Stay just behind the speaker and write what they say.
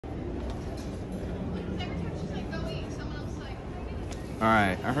All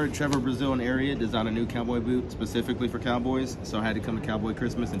right, I heard Trevor Brazil and Ariat designed a new cowboy boot specifically for Cowboys, so I had to come to Cowboy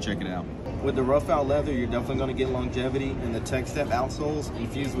Christmas and check it out. With the rough out leather, you're definitely going to get longevity, and the Tech Step outsoles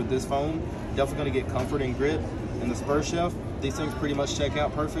infused with this foam, definitely going to get comfort and grip. And the spur shelf, these things pretty much check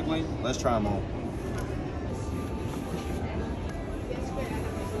out perfectly. Let's try them on.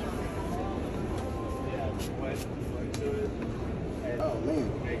 Oh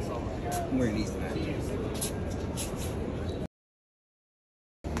man, I'm wearing these tonight.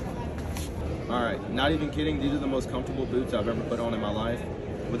 All right, not even kidding, these are the most comfortable boots I've ever put on in my life.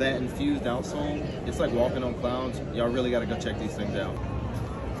 With that infused outsole, it's like walking on clouds. Y'all really gotta go check these things out.